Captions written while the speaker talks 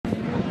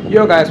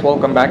Yo guys,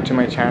 welcome back to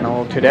my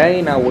channel.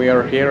 Today now we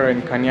are here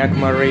in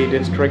Kanyakumari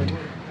District.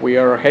 We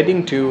are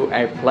heading to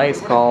a place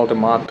called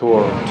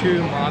Mathur.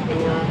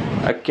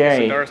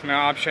 Okay. So there's no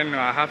option,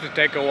 I have to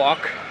take a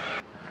walk.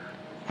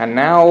 And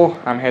now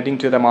I'm heading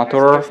to the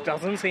Mathur. This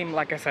doesn't seem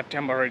like a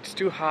September, it's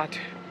too hot.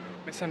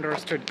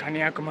 Misunderstood.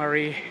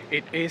 Kanyakumari,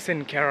 it is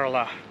in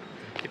Kerala.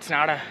 It's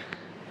not a...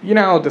 You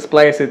know, this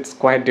place it's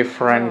quite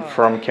different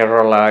from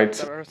Kerala.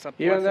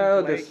 Even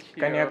though this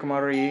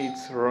Kanyakumari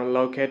is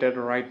located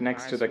right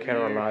next to the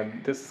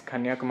Kerala, this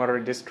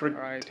Kanyakumari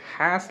district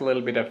has a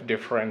little bit of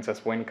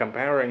differences when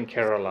comparing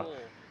Kerala.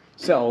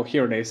 So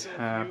here it is.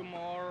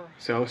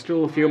 So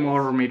still a few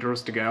more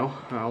meters to go.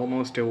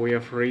 Almost we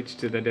have reached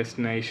to the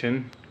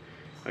destination.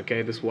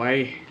 Okay, this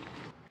way.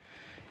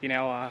 You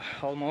know,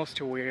 almost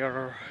we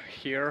are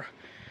here.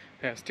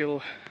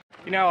 Still...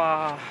 You know,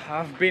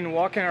 I've been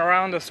walking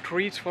around the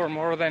streets for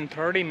more than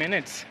 30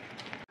 minutes.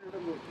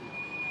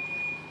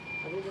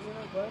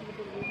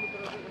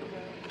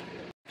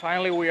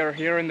 Finally, we are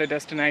here in the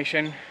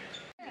destination.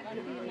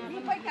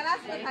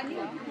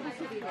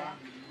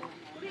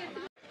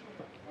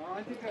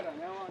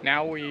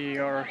 Now we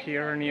are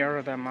here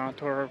near the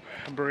Mathur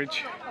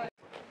Bridge,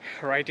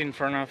 right in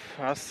front of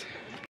us.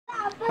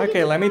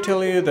 Okay, let me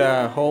tell you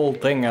the whole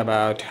thing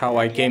about how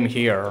I came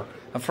here.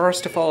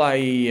 First of all,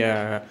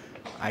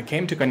 I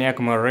came to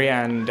Kanyakumari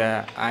and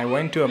I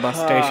went to a bus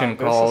station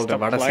called the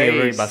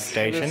Vadaseri bus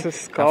station.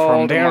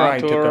 From there I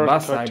took a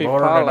bus, I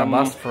boarded a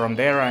bus from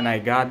there and I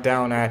got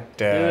down at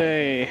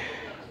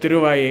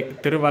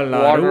Thiruvattar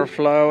Water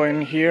flow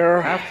in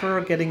here.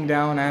 After getting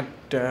down at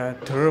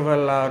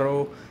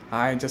Thiruvattar,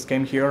 I just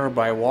came here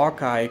by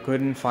walk. I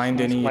couldn't find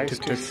any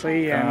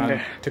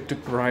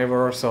tuk-tuk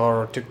drivers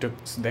or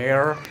tuk-tuks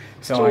there.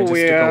 So I just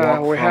took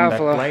a walk from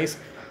that place.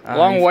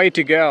 Long way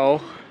to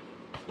go.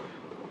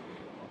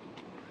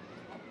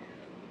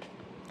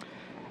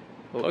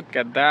 Look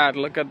at that,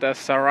 look at the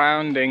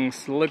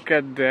surroundings, look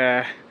at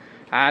the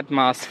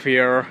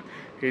atmosphere.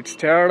 It's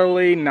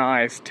totally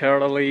nice,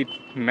 totally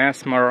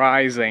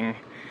mesmerizing.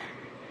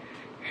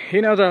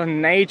 You know, the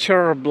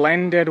nature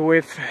blended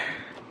with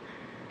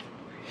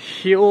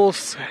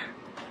hills.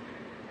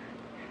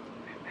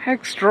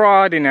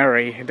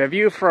 Extraordinary. The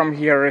view from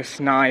here is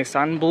nice,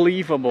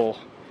 unbelievable.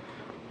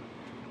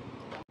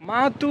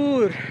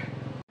 Mathur!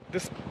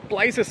 This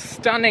place is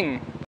stunning.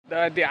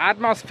 The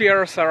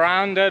atmosphere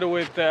surrounded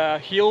with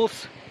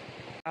hills,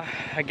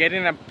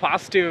 getting a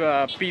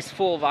positive,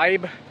 peaceful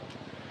vibe.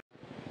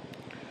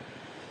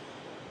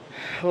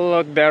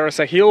 Look, there is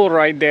a hill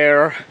right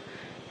there,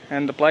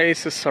 and the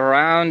place is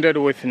surrounded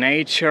with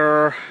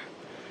nature.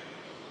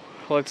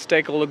 Let's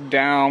take a look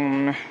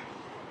down.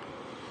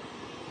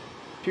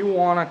 If you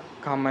want to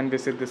come and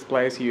visit this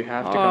place, you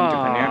have to come to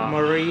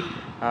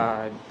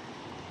Kanyakumari.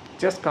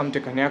 Just come to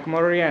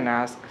Kanyakumari and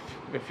ask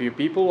a few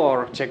people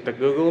or check the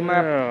Google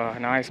map.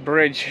 Nice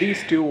bridge.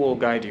 These two will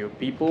guide you.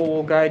 People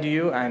will guide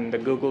you and the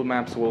Google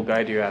Maps will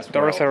guide you as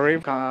well.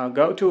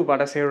 Go to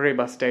Vadaseri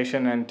bus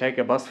station and take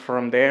a bus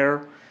from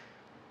there.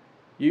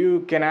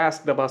 You can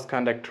ask the bus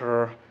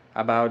conductor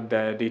about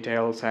the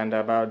details and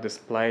about this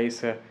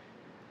place.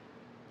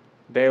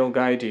 They'll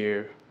guide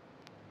you.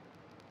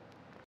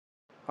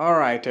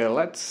 Alright,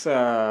 let's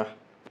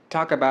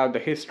talk about the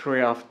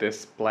history of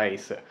this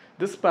place.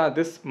 This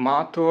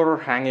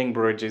Mathur hanging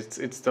bridge,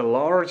 it's the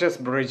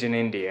largest bridge in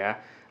India,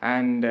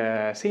 and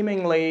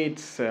seemingly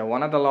it's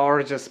one of the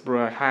largest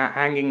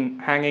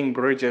hanging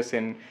bridges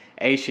in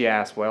Asia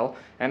as well.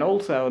 And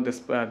also this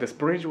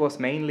bridge was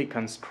mainly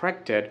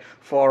constructed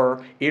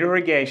for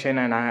irrigation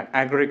and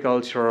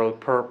agricultural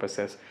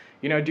purposes.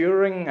 You know,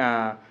 during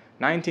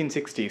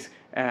 1960s,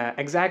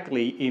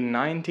 exactly in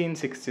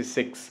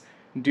 1966,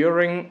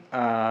 during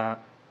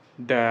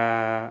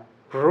the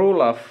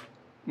rule of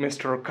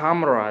Mr.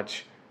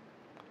 Kamaraj,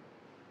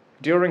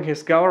 during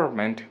his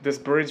government, this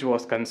bridge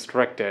was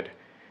constructed,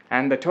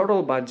 and the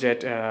total budget,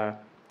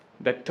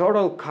 the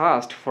total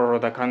cost for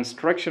the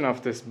construction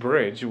of this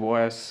bridge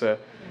was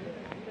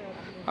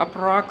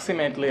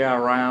approximately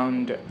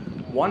around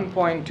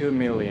 1.2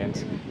 million,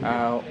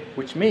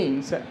 which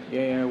means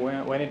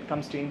when it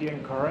comes to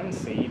Indian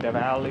currency, the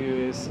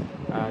value is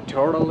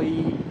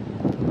totally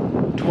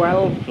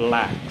 12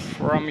 lakhs.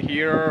 From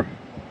here,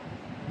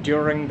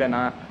 during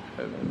the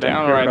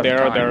down right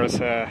there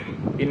is a...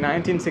 In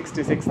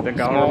 1966, the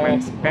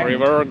government spent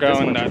river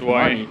going this much that way.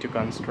 money to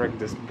construct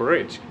this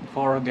bridge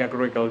for the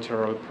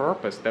agricultural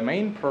purpose. The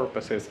main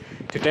purpose is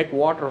to take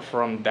water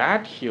from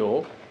that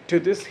hill to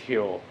this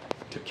hill,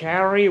 to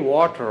carry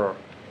water.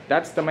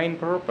 That's the main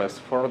purpose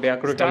for the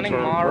agricultural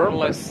Stunning,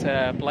 marvelous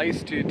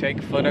place to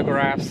take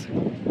photographs.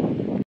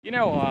 You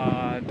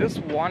know, this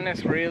one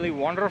is really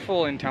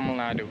wonderful in Tamil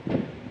Nadu.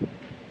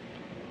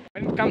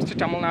 When it comes to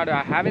Tamil Nadu,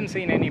 I haven't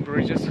seen any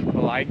bridges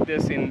like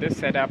this in this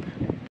setup.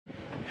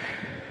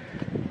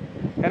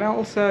 And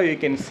also you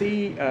can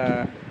see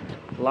a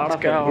lot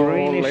of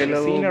greenish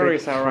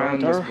sceneries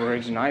around this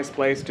bridge. Nice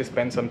place to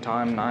spend some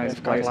time, nice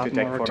place to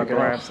take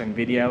photographs and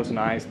videos,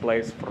 nice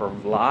place for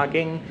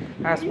vlogging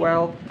as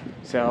well.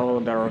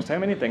 So there are so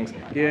many things.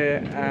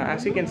 Yeah,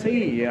 as you can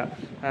see,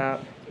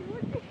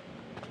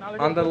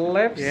 on the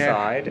left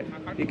side,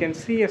 you can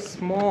see a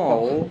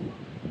small.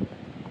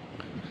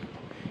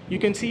 You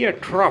can see a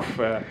trough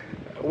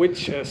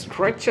which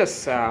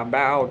stretches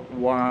about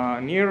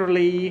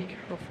nearly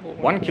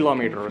 1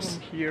 kilometers.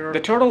 The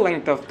total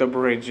length of the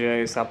bridge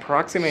is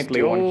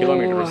approximately 1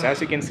 kilometers,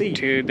 as you can see.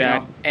 To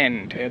that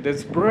end.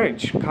 This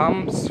bridge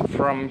comes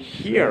from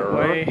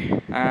here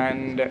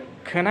and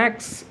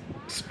connects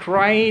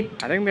straight.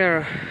 I think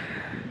they're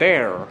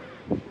there.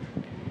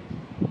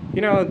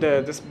 You know,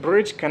 this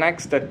bridge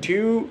connects the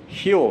two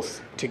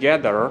hills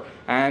together,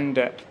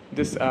 and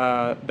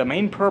the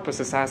main purpose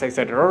is, as I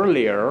said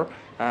earlier,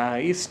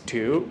 is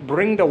to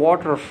bring the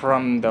water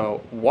from the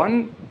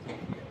one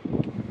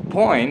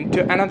point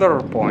to another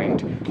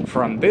point,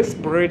 from this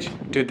bridge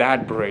to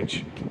that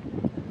bridge.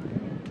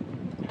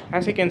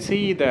 As you can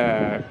see,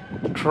 the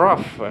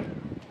trough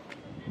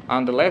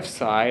on the left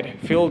side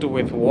filled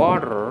with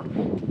water.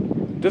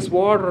 This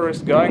water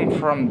is going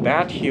from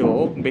that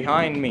hill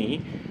behind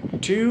me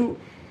to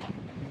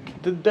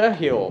the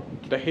hill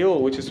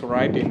which is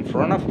right in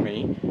front of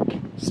me,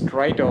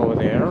 straight over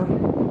there.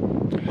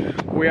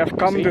 We have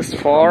come this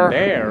far. From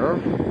there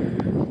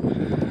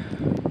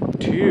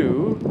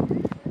to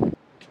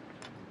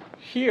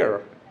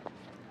here.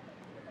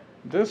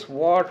 This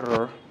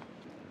water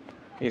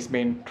is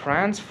being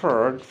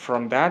transferred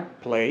from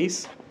that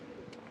place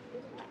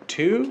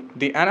to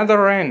the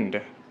another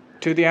end,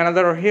 to the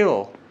another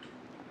hill.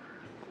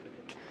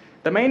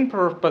 The main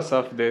purpose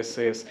of this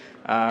is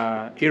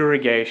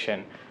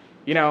irrigation.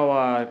 You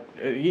know,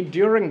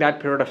 during that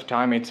period of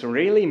time, it's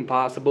really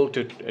impossible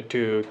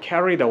to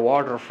carry the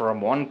water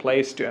from one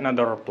place to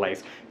another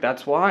place.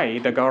 That's why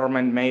the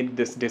government made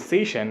this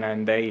decision,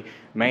 and they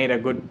made a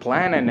good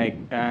plan,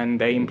 and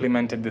they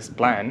implemented this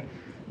plan.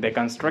 They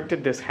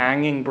constructed this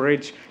hanging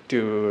bridge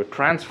to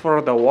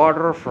transfer the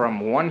water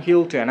from one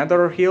hill to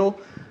another hill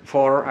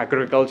for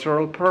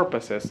agricultural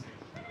purposes.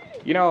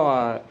 You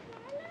know,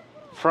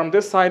 from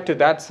this side to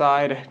that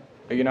side,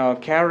 you know,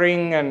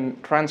 carrying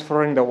and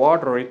transferring the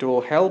water, it will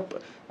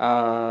help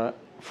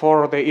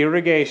for the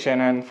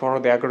irrigation and for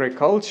the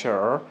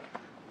agriculture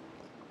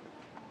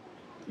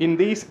in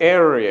these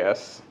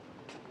areas.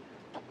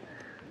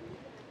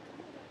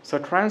 So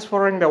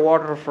transferring the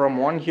water from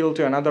one hill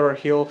to another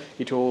hill,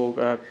 it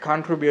will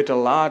contribute a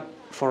lot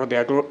for the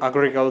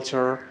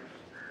agriculture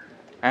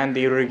and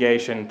the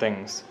irrigation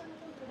things.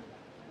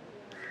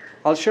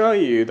 I'll show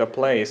you the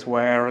place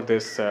where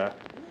this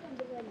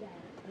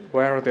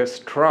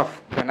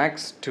trough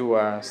connects to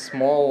a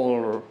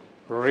small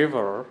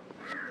river.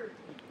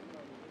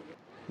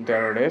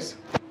 There it is.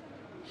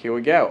 Here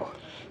we go.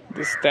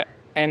 This is the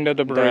end of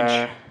the bridge.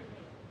 The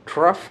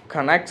trough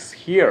connects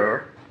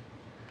here.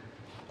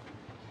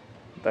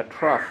 The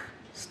trough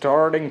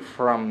starting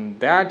from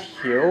that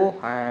hill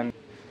and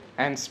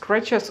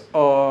stretches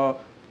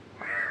about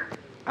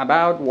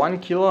 1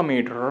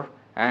 kilometer,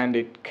 and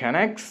it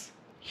connects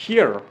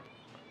here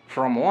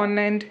from one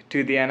end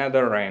to the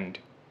another end.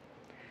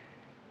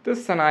 This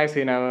is a nice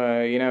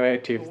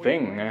innovative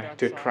thing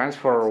to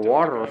transfer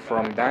water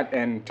from that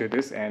end to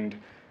this end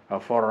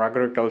for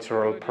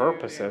agricultural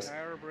purposes.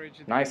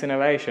 Nice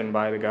innovation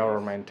by the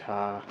government.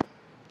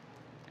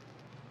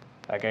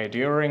 Okay,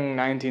 during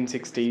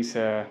 1960s,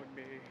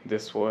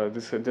 this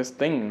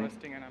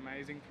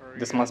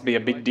must be a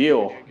big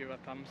deal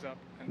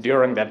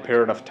during that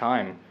period of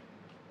time.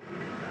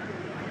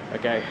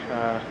 Okay,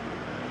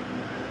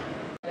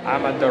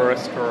 I'm at the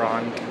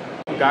restaurant.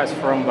 Guys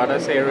from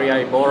Vadas area,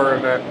 I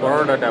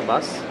boarded a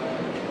bus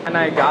and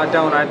I got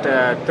down at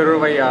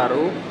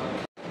Thiruvattar.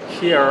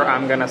 Here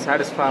I'm gonna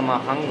satisfy my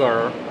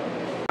hunger.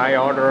 I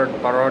ordered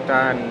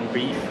parota and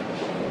beef.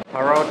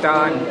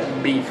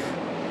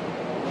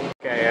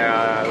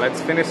 Okay,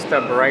 let's finish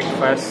the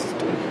breakfast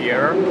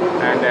here.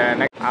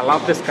 And I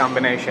love this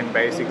combination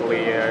basically.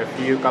 If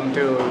you come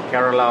to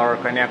Kerala or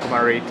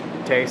Kanyakumari,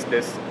 taste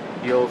this,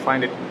 you'll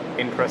find it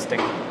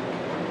interesting.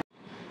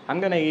 I'm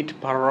gonna eat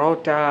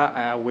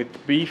parota with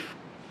beef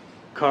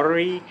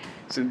curry.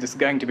 So this is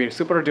going to be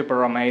super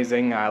duper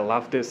amazing. I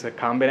love this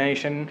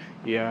combination.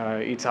 Yeah,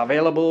 it's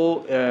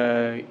available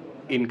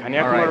in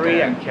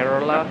Kanyakumari and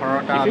Kerala.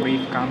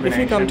 If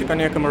you come to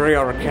Kanyakumari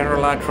or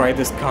Kerala, try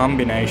this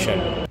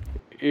combination.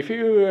 If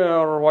you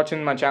are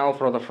watching my channel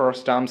for the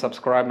first time,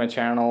 subscribe my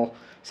channel,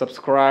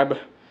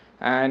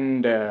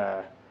 and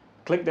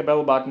click the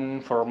bell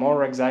button for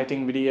more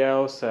exciting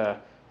videos.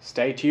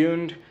 Stay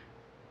tuned.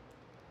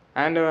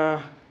 And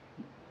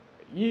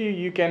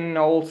you can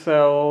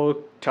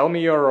also tell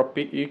me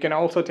you can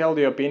also tell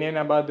the opinion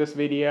about this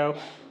video.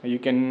 You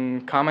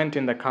can comment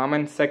in the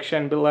comment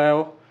section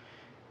below.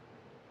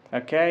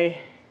 Okay,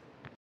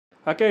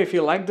 if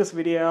you like this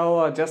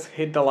video, just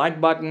hit the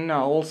like button.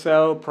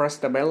 Also press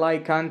the bell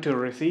icon to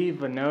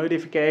receive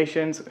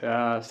notifications.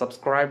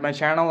 Subscribe my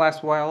channel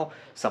as well,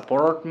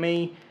 support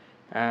me,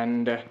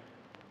 and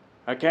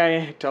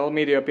okay, tell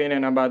me the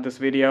opinion about this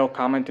video.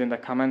 Comment in the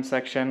comment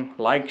section.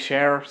 Like,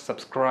 share,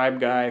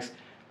 subscribe, guys.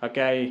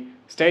 Okay,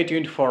 Stay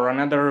tuned for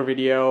another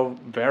video.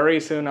 Very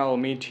soon I'll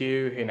meet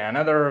you in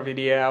another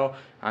video.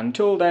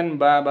 Until then,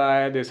 bye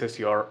bye. This is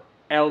your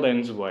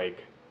ELDIN ZWEIG.